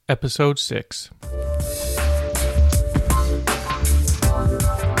Episode 6.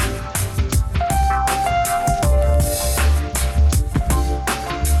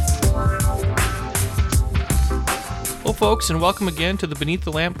 Hello, folks, and welcome again to the Beneath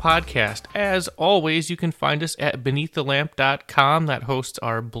the Lamp podcast. As always, you can find us at beneaththelamp.com. That hosts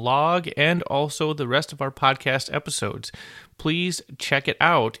our blog and also the rest of our podcast episodes. Please check it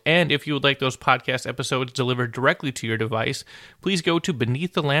out. And if you would like those podcast episodes delivered directly to your device, please go to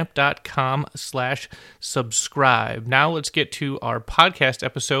beneaththelamp.com/subscribe. Now let's get to our podcast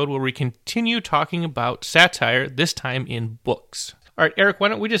episode where we continue talking about satire, this time in books. All right, Eric, why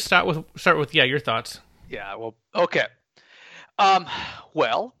don't we just start with your thoughts? Yeah, well, okay.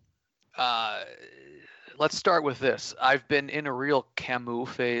 Let's start with this. I've been in a real Camus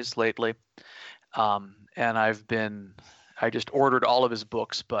phase lately, and I just ordered all of his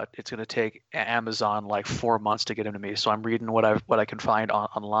books, but it's going to take Amazon like 4 months to get them to me. So I'm reading what I can find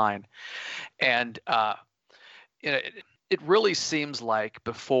online, and it really seems like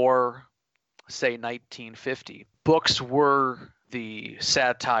before, say, 1950, books were the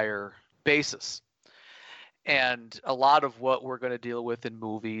satire basis. And a lot of what we're going to deal with in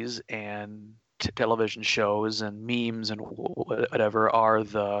movies and television shows and memes and whatever are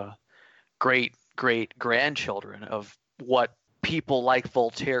the great grandchildren of what people like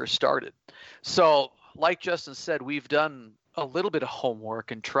Voltaire started. So, like Justin said, we've done a little bit of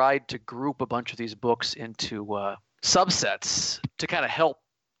homework and tried to group a bunch of these books into subsets to kind of help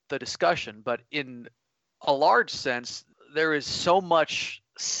the discussion. But in a large sense, there is so much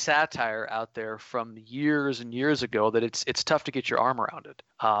satire out there from years and years ago that it's tough to get your arm around it.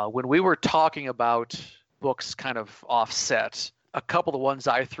 When we were talking about books kind of offset, a couple of the ones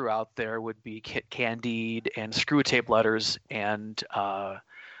I threw out there would be Candide and Screwtape Letters and I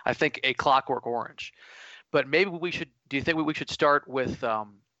think A Clockwork Orange. But maybe do you think we should start with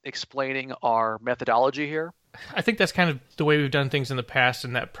explaining our methodology here? I think that's kind of the way we've done things in the past,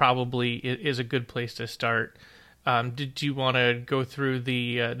 and that probably is a good place to start. Did you want to go through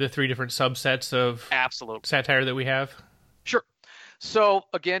the three different subsets of Absolutely. Satire that we have? Sure. So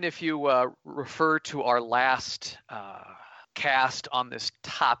again, if you refer to our last cast on this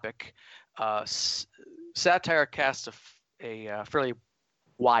topic, satire casts a fairly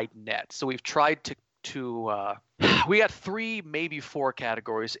wide net. So we've tried to we got 3, maybe 4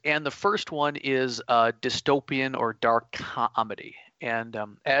 categories, and the first one is dystopian or dark comedy. And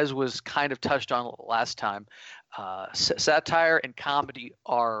as was kind of touched on last time, satire and comedy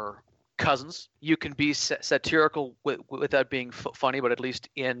are cousins. You can be satirical without being funny, but at least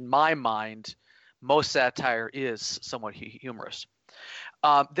in my mind, most satire is somewhat humorous.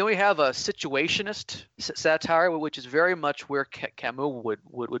 Then we have a situationist satire, which is very much where Camus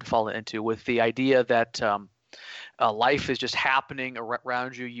would fall into, with the idea that life is just happening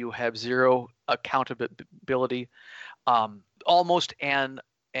around you. You have zero accountability. Almost an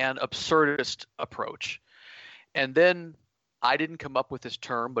absurdist approach. And then I didn't come up with this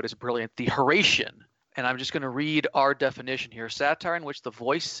term, but it's brilliant. The Horatian. And I'm just going to read our definition here. Satire in which the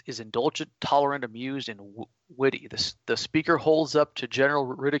voice is indulgent, tolerant, amused, and witty. The speaker holds up to general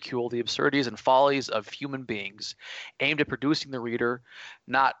ridicule the absurdities and follies of human beings, aimed at producing the reader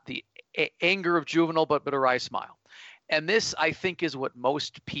not the anger of juvenile, but a wry smile. And this, I think, is what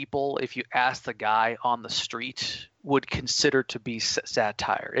most people, if you ask the guy on the street, would consider to be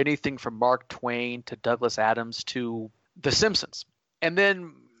satire. Anything from Mark Twain to Douglas Adams to The Simpsons. And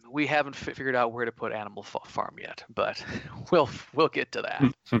then we haven't figured out where to put Animal Farm yet, but we'll get to that.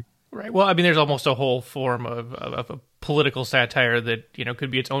 Right. Well, I mean, there's almost a whole form of a political satire that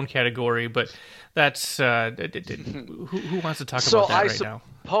could be its own category, but that's who wants to talk about that right now?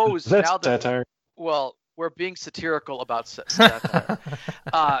 Suppose that's now that satire. Well, we're being satirical about satire.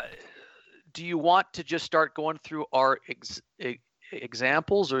 Do you want to just start going through our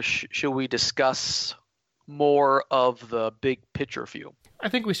examples, or should we discuss more of the big picture view? I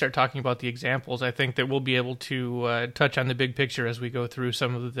think we start talking about the examples. I think that we'll be able to touch on the big picture as we go through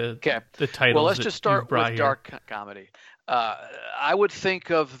some of the titles. Well, let's just start with here. dark comedy. I would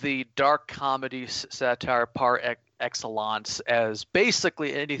think of the dark comedy satire par excellence as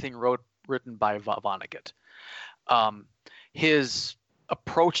basically anything written by Vonnegut. His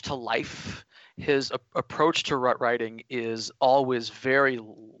approach to life, his approach to writing is always very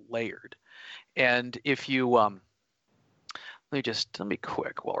layered. And if you let me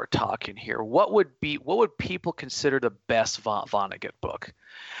quick while we're talking here. What would people consider the best Vonnegut book?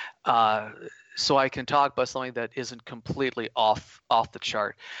 so I can talk about something that isn't completely off the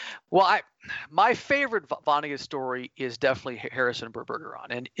chart. Well, my favorite Vonnegut story is definitely Harrison Bergeron,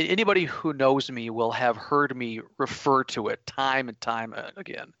 and anybody who knows me will have heard me refer to it time and time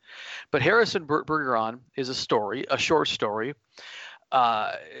again. But Harrison Bergeron is a short story,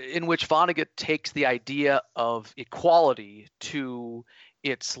 in which Vonnegut takes the idea of equality to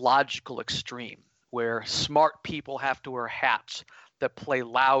its logical extreme, where smart people have to wear hats that play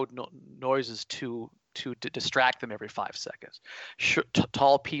loud noises to distract them every 5 seconds.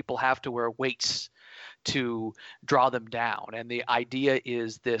 Tall people have to wear weights to draw them down. And the idea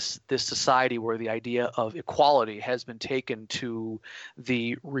is this society where the idea of equality has been taken to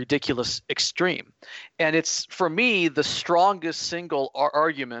the ridiculous extreme. And it's, for me, the strongest single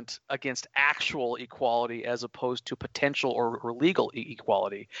argument against actual equality as opposed to potential or legal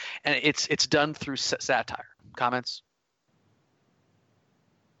equality. And it's done through satire. Comments?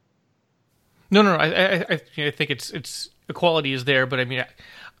 No. I think it's equality is there, but I mean,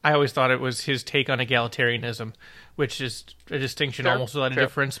 I always thought it was his take on egalitarianism, which is a distinction almost without a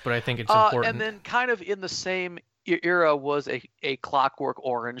difference, but I think it's important. And then kind of in the same era was a Clockwork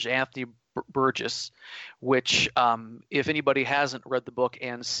Orange, Anthony Burgess, which if anybody hasn't read the book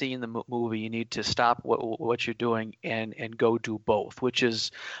and seen the movie, you need to stop what you're doing and go do both, which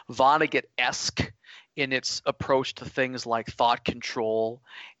is Vonnegut-esque in its approach to things like thought control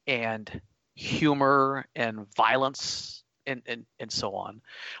and humor and violence and so on.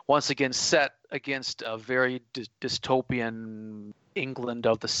 Once again, set against a very dystopian England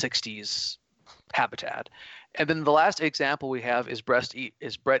of the 60s habitat. And then the last example we have is Bret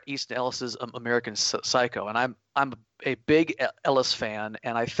Easton Ellis's American Psycho. And I'm a big Ellis fan,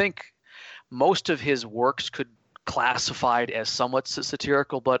 and I think most of his works could classified as somewhat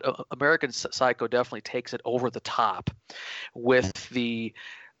satirical, but American Psycho definitely takes it over the top with the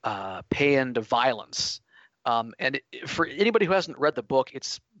paean to violence. And for anybody who hasn't read the book,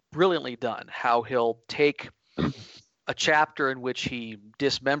 it's brilliantly done how he'll take a chapter in which he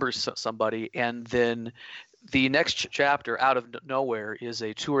dismembers somebody, and then the next chapter out of nowhere is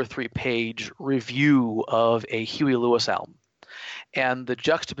a 2 or 3 page review of a Huey Lewis album. And the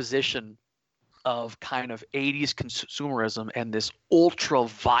juxtaposition of kind of 80s consumerism and this ultra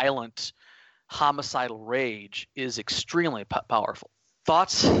violent homicidal rage is extremely powerful.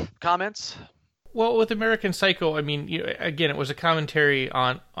 Thoughts, comments? Well, with American Psycho, I mean, again, it was a commentary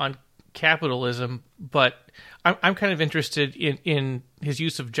on capitalism, but I'm kind of interested in his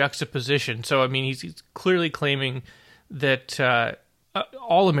use of juxtaposition. So, I mean, he's clearly claiming that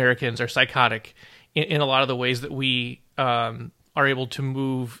all Americans are psychotic in a lot of the ways that we are able to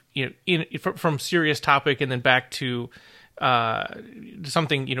move, from serious topic and then back to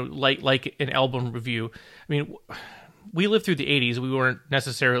something, like an album review. I mean, we lived through the 80s. We weren't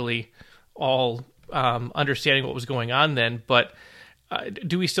necessarily all understanding what was going on then, but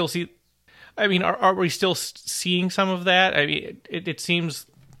do we still see? I mean, are we still seeing some of that? I mean, it seems.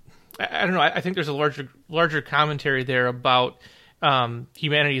 I don't know. I think there's a larger commentary there about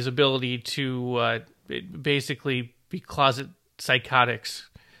humanity's ability to basically be closet psychotics,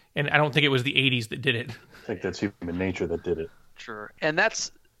 and I don't think it was the 80s that did it. I think that's human nature that did it. Sure, and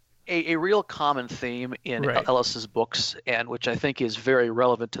that's a real common theme in Ellis's books, and which I think is very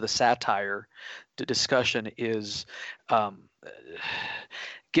relevant to the satire discussion, is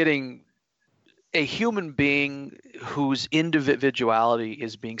getting a human being whose individuality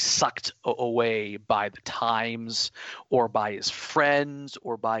is being sucked away by the times or by his friends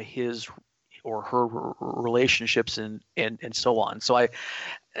or by his or her relationships and so on. So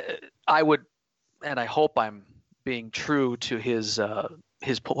I would, and I hope I'm being true to his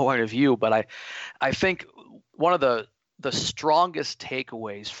point of view, but I think one of the strongest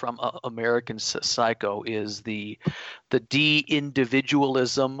takeaways from American Psycho is the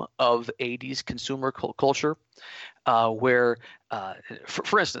de-individualism of 80s consumer culture, where,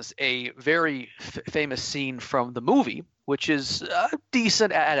 for instance, a very famous scene from the movie, which is a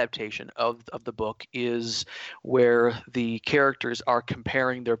decent adaptation of the book, is where the characters are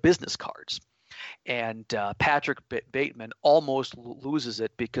comparing their business cards. And Patrick Bateman almost loses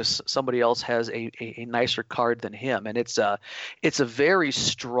it because somebody else has a nicer card than him. And it's a very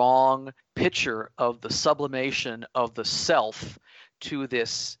strong picture of the sublimation of the self to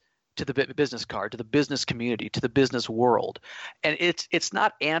the business card, to the business community, to the business world. And it's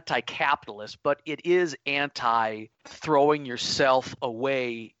not anti-capitalist, but it is anti-throwing yourself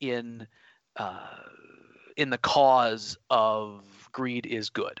away in the cause of greed is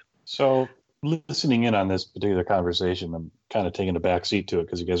good. So listening in on this particular conversation, I'm kind of taking a back seat to it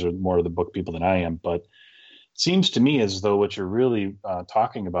because you guys are more of the book people than I am. But Seems to me as though what you're really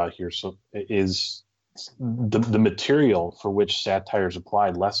talking about here is the material for which satire is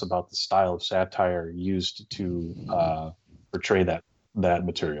applied, less about the style of satire used to portray that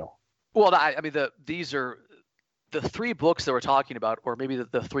material. Well, I mean, these are the three books that we're talking about, or maybe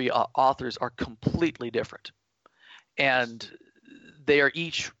the three authors are completely different, and they are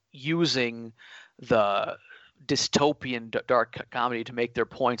each using the dystopian dark comedy to make their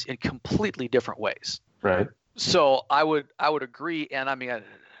points in completely different ways. Right. So I would agree, and I mean,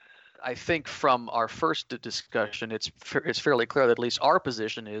 I think from our first discussion, it's fairly clear that at least our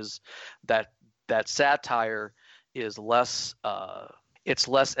position is that satire is less it's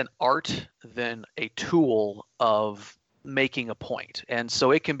less an art than a tool of making a point, and so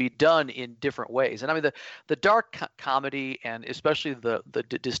it can be done in different ways. And I mean, the dark comedy and especially the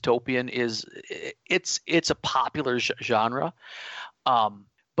dystopian it's a popular genre,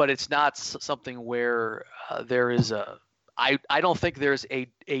 but it's not something where there is I don't think there's a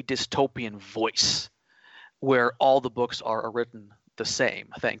dystopian voice where all the books are written the same.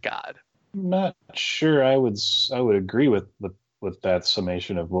 Thank God. I'm not sure I would agree with that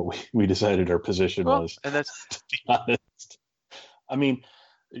summation of what we decided our position was. And that's to be honest. I mean,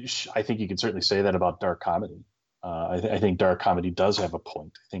 I think you can certainly say that about dark comedy. I think dark comedy does have a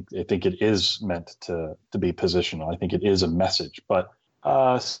point. I think it is meant to be positional. I think it is a message, but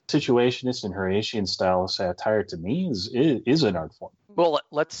situationist and Horatian style of satire to me is an art form. Well,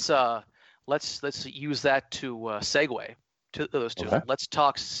 let's use that to segue to those two. Okay. Let's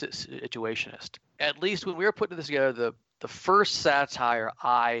talk situationist. At least when we were putting this together, the first satire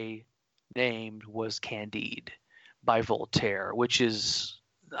I named was Candide by Voltaire, which is,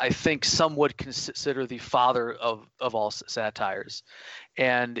 I think, some would consider the father of all satires,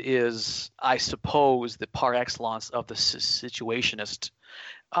 and is, I suppose, the par excellence of the situationist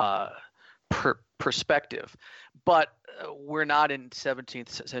perspective. But we're not in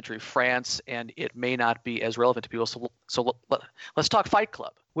 17th century France, and it may not be as relevant to people. So let's talk Fight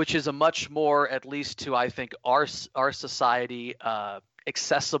Club, which is a much more, at least to, I think, our society,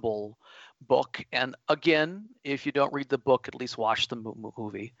 accessible book. And again, if you don't read the book, at least watch the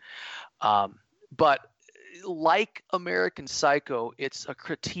movie. But like American Psycho, it's a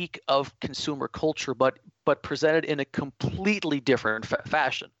critique of consumer culture, but presented in a completely different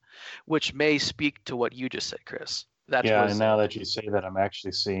fashion, which may speak to what you just said, Chris. And now that you say that, I'm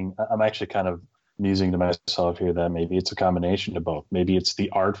actually kind of musing to myself here that maybe it's a combination of both. Maybe it's the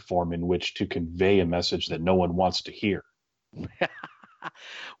art form in which to convey a message that no one wants to hear.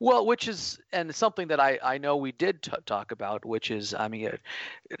 Well, which is, and something that I know we did talk about, which is, I mean,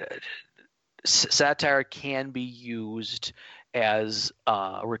 satire can be used as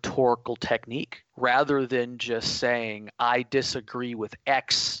a rhetorical technique rather than just saying, I disagree with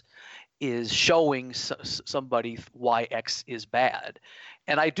X, is showing somebody why X is bad.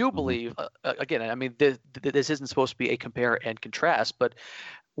 And I do believe, again, I mean, this isn't supposed to be a compare and contrast, but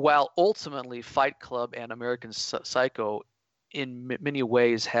while ultimately Fight Club and American Psycho in many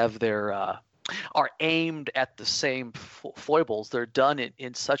ways have their are aimed at the same foibles, they're done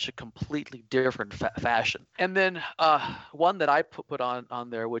in such a completely different fashion. And then one that I put on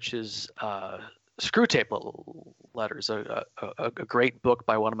there, which is Screwtape Letters, a great book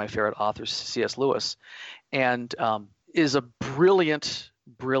by one of my favorite authors, C.S. Lewis, and is a brilliant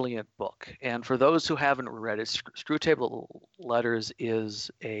book. And for those who haven't read it, Screwtape Letters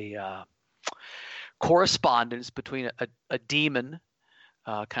is a correspondence between a demon,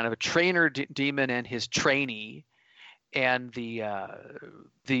 kind of a trainer demon, and his trainee, and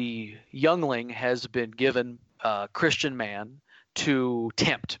the youngling has been given a Christian man to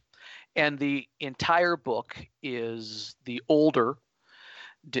tempt. And the entire book is the older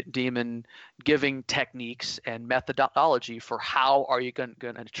demon giving techniques and methodology for how are you going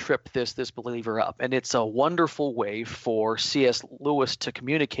to trip this believer up. And it's a wonderful way for C.S. Lewis to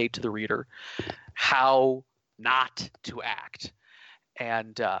communicate to the reader how not to act.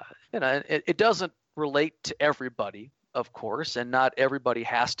 And it doesn't relate to everybody, of course, and not everybody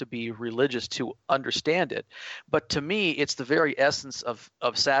has to be religious to understand it. But to me, it's the very essence of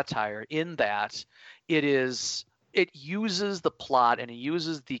satire, in that it uses the plot and it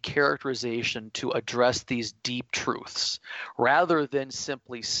uses the characterization to address these deep truths, rather than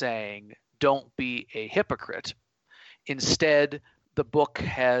simply saying, don't be a hypocrite. Instead, the book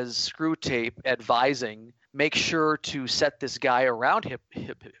has Screwtape advising, make sure to set this guy around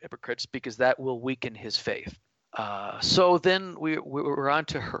hypocrites, because that will weaken his faith. So then we're on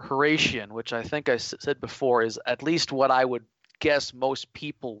to Horatian, which I think I said before is at least what I would guess most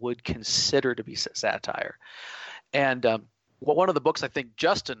people would consider to be satire. And one of the books I think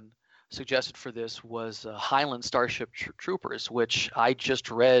Justin suggested for this was Highland Starship Troopers, which I just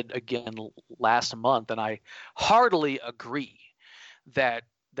read again last month, and I heartily agree that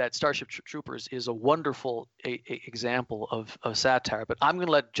Starship Troopers is a wonderful example of satire. But I'm going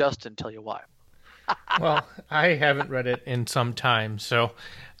to let Justin tell you why. Well, I haven't read it in some time, so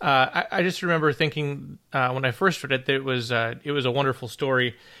I just remember thinking when I first read it that it was a wonderful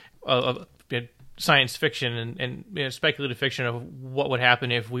story of science fiction and speculative fiction of what would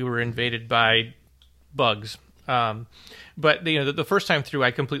happen if we were invaded by bugs. But the first time through,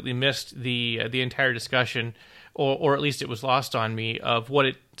 I completely missed the entire discussion, or at least it was lost on me, of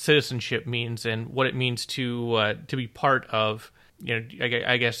what citizenship means and what it means to be part of,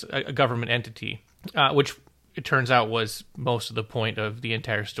 I guess, a government entity, which it turns out was most of the point of the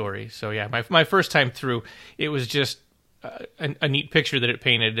entire story. So yeah, my first time through, it was just a neat picture that it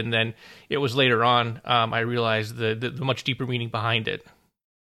painted, and then it was later on I realized the much deeper meaning behind it.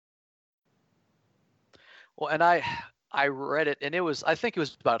 Well, and I read it, and I think it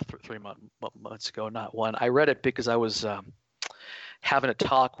was about 3 months ago, not one. I read it because I was having a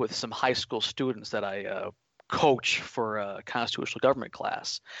talk with some high school students that I coach for a constitutional government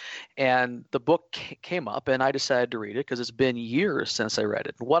class, and the book came up, and I decided to read it because it's been years since I read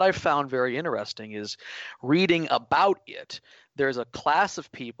it. And what I found very interesting is reading about it. There's a class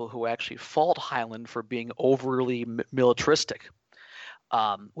of people who actually fault Highland for being overly militaristic,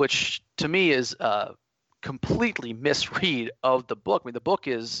 which to me is completely misread of the book. I mean, the book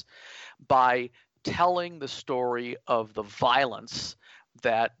is by telling the story of the violence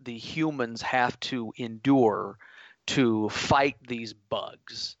that the humans have to endure to fight these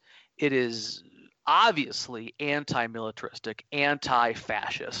bugs. It is obviously anti-militaristic,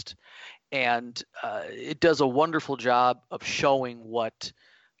 anti-fascist, and it does a wonderful job of showing what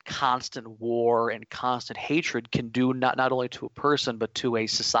constant war and constant hatred can do, not only to a person but to a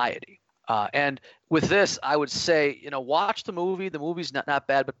society. And with this, I would say, watch the movie. The movie's not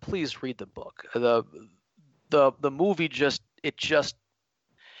bad, but please read the book. The movie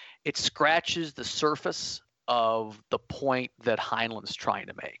it scratches the surface of the point that Heinlein's trying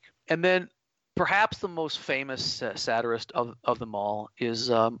to make. And then perhaps the most famous satirist of them all is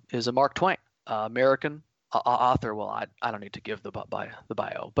Mark Twain, American author. Well, I don't need to give the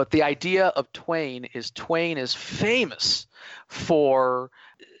bio, but the idea of Twain is famous for.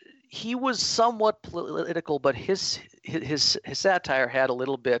 He was somewhat political, but his satire had a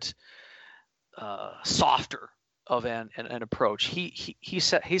little bit softer of an approach. He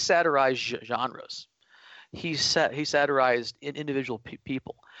satirized genres. He satirized individual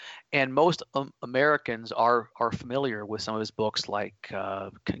people, and most Americans are familiar with some of his books, like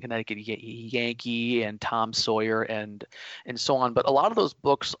Connecticut Yankee and Tom Sawyer and so on. But a lot of those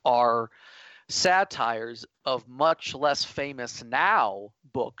books are satires of much less famous now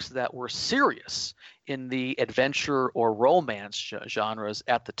books that were serious in the adventure or romance genres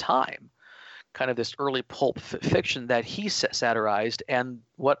at the time, kind of this early pulp fiction that he satirized. And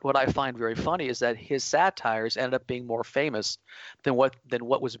what I find very funny is that his satires ended up being more famous than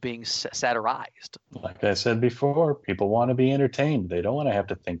what was being satirized. Like I said before, people want to be entertained. They don't want to have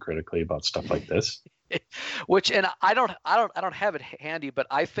to think critically about stuff like this. Which, and I don't have it handy, but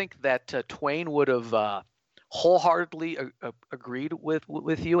I think that Twain would have wholeheartedly agreed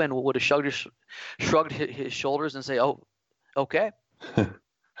with you and would have shrugged his shoulders and say, "Oh, okay."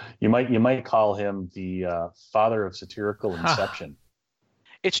 You might call him the father of satirical inception.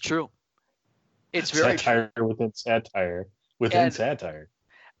 It's true. It's very satire true. Within satire within and satire.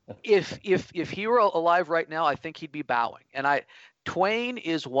 If he were alive right now, I think he'd be bowing. And Twain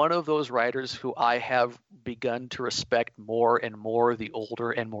is one of those writers who I have begun to respect more and more the older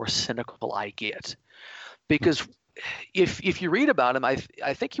and more cynical I get. Because if you read about him, I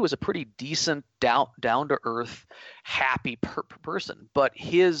think he was a pretty decent, down to earth, happy person. But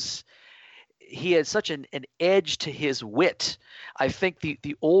he had such an edge to his wit. I think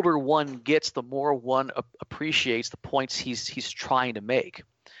the older one gets, the more one appreciates the points he's trying to make.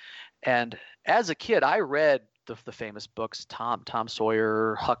 And as a kid, I read the famous books, Tom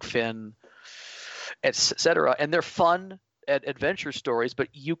Sawyer, Huck Finn, etc. And they're fun adventure stories, but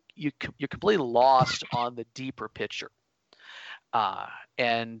you're completely lost on the deeper picture.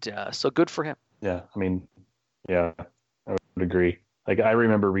 So good for him. Yeah, I mean, yeah, I would agree. Like, I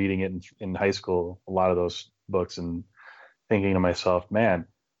remember reading it in high school, a lot of those books, and thinking to myself, man,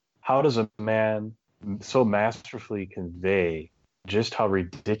 how does a man so masterfully convey just how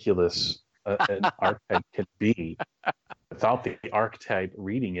ridiculous an archetype can be without the archetype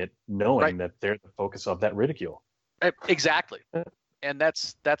reading it, knowing that they're the focus of that ridicule? Exactly. And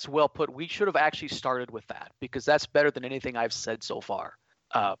that's well put. We should have actually started with that, because that's better than anything I've said so far.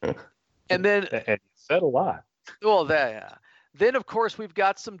 And then, and you said a lot. well, then of course we've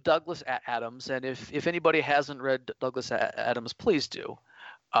got some Douglas Adams, and if anybody hasn't read Douglas Adams, please do.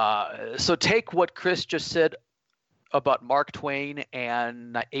 So take what Chris just said about Mark Twain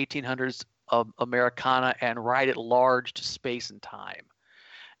and 1800s Americana and write it large to space and time.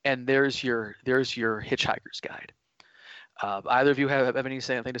 And there's your Hitchhiker's Guide. Either of you have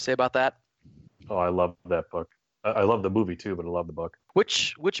anything to say about that? Oh, I love that book. I love the movie too, but I love the book.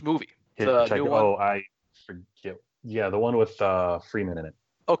 Which movie? The new one? Oh, I forget. Yeah, the one with Freeman in it.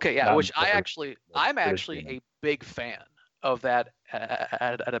 Okay, yeah. Not I'm actually a big fan of that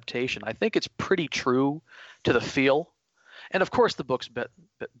adaptation. I think it's pretty true to the feel. And of course, the book's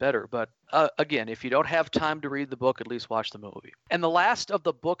better. But again, if you don't have time to read the book, at least watch the movie. And the last of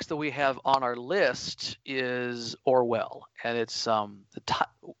the books that we have on our list is Orwell, and it's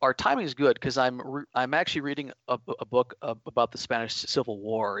our timing is good because I'm actually reading a book about the Spanish Civil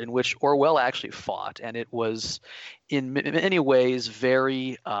War in which Orwell actually fought, and it was in many ways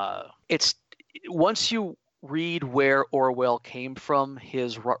very. It's once you read where Orwell came from,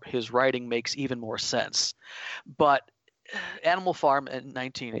 his writing makes even more sense, but Animal Farm and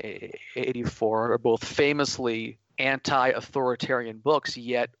 1984 are both famously anti-authoritarian books,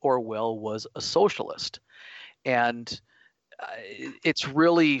 yet Orwell was a socialist. And it's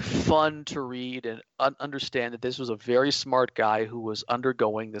really fun to read and understand that this was a very smart guy who was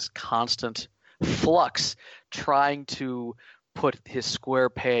undergoing this constant flux, trying to put his square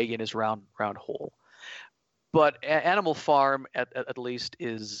peg in his round hole. But Animal Farm, at least,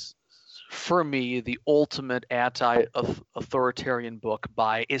 is, for me, the ultimate anti-authoritarian book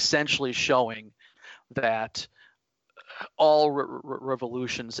by essentially showing that all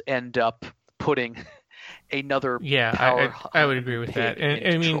revolutions end up putting another power. I would agree with that.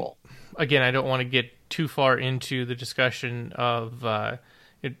 And I mean, again, I don't want to get too far into the discussion of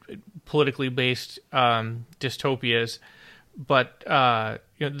politically based dystopias, but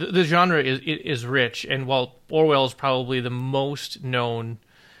the genre is rich. And while Orwell is probably the most known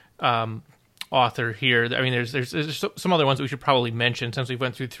author here, I mean, there's some other ones that we should probably mention since we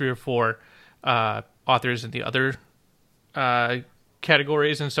went through 3 or 4 authors in the other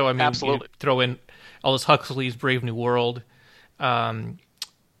categories. And so, I mean, you throw in Aldous Huxley's Brave New World, a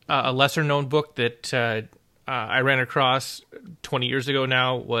lesser known book that I ran across 20 years ago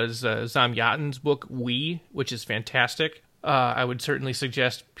now was Zamyatin's book We, which is fantastic. I would certainly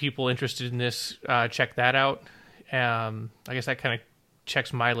suggest people interested in this check that out. I guess that kind of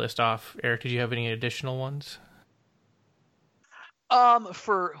checks my list off. Eric, did you have any additional ones? And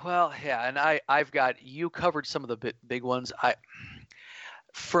I've got, you covered some of the big ones.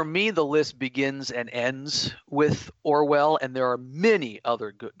 For me, the list begins and ends with Orwell, and there are many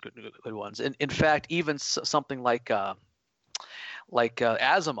other good ones. In fact, even something like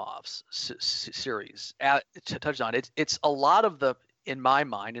Asimov's series touched on it. It's a lot of the, in my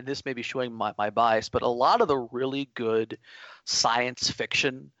mind, and this may be showing my bias, but a lot of the really good science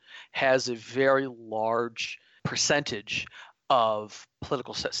fiction has a very large percentage of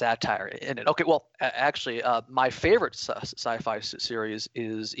political satire in it. Okay, well, actually, my favorite sci-fi series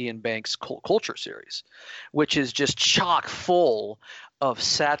is Ian Banks' Culture series, which is just chock full of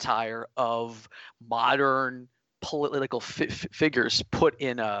satire of modern political figures put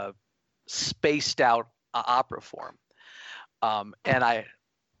in a spaced out opera form.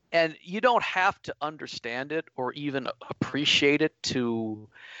 And you don't have to understand it or even appreciate it to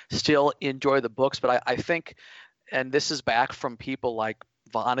still enjoy the books. But I think, and this is back from people like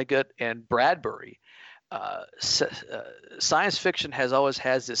Vonnegut and Bradbury, science fiction has always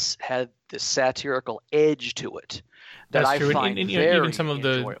had this satirical edge to it that I find very even some of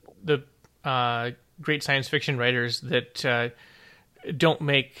enjoyable. the great science fiction writers that don't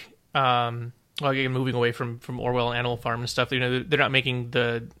make again, moving away from Orwell and Animal Farm and stuff, they're not making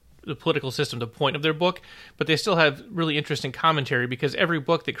the political system the point of their book, but they still have really interesting commentary because every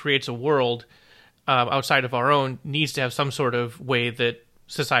book that creates a world outside of our own needs to have some sort of way that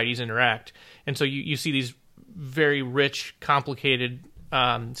societies interact. And so you see these very rich, complicated,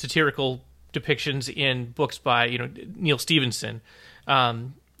 satirical depictions in books by Neil Stephenson.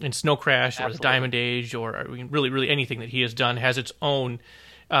 In Snow Crash or The Diamond Age or really anything that he has done has its own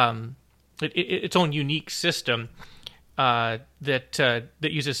its own unique system that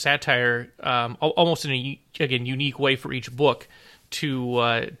uses satire almost in a unique way for each book to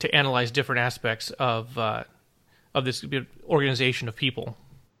analyze different aspects of this organization of people.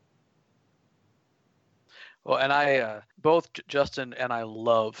 Well, and I both Justin and I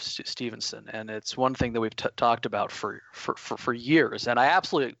love Stevenson, and it's one thing that we've talked about for years, and I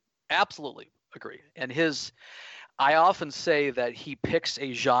absolutely agree. And his I often say that he picks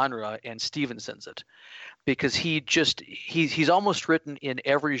a genre and Stevensons it, because he's almost written in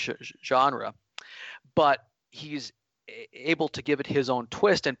every genre, but he's able to give it his own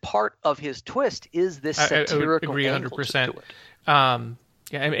twist, and part of his twist is this satirical I agree angle 100%. to it.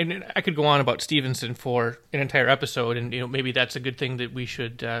 Yeah, and I could go on about Stevenson for an entire episode, and maybe that's a good thing that we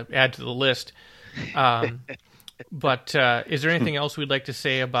should add to the list. But is there anything else we'd like to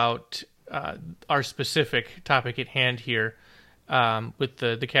say about our specific topic at hand here with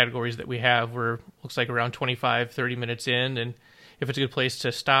the categories that we have? We're looks like around 25, 30 minutes in, and if it's a good place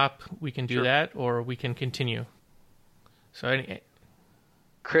to stop, we can do that, or we can continue. So,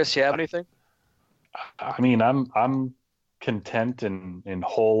 Chris, you have anything? I mean, I'm content and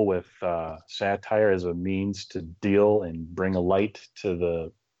whole with satire as a means to deal and bring a light to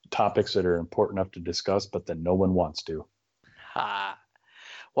the topics that are important enough to discuss, but that no one wants to.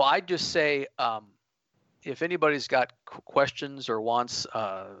 Well, I'd just say if anybody's got questions or wants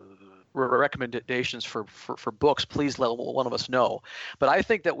recommendations for books, please let one of us know. But I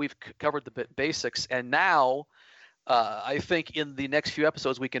think that we've covered the basics, and now I think in the next few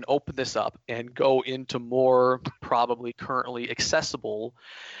episodes we can open this up and go into more probably currently accessible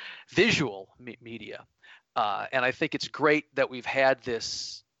visual media. And I think it's great that we've had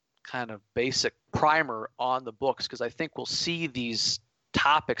this kind of basic primer on the books, because I think we'll see these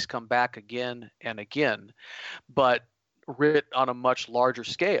topics come back again and again, but writ on a much larger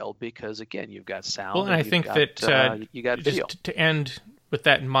scale, because again, you've got sound. Well, and I think that you got video. Just to end with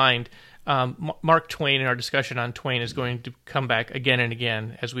that in mind, Mark Twain and our discussion on Twain is going to come back again and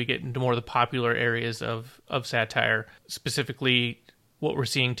again as we get into more of the popular areas of satire, specifically what we're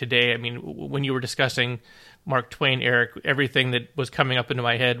seeing today. I mean, when you were discussing Mark Twain, Eric, everything that was coming up into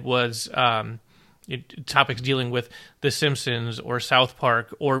my head was topics dealing with The Simpsons or South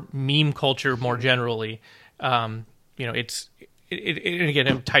Park or meme culture more generally. It's again,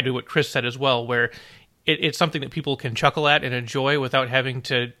 I'm tied to what Chris said as well, where it's something that people can chuckle at and enjoy without having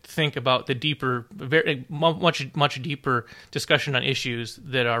to think about the deeper, very much deeper discussion on issues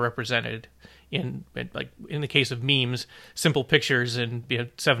that are represented in the case of memes, simple pictures and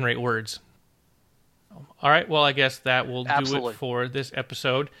 7 or 8 words. All right, well, I guess that will do it for this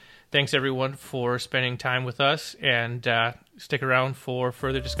episode. Thanks, everyone, for spending time with us, and stick around for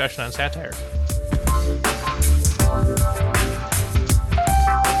further discussion on satire.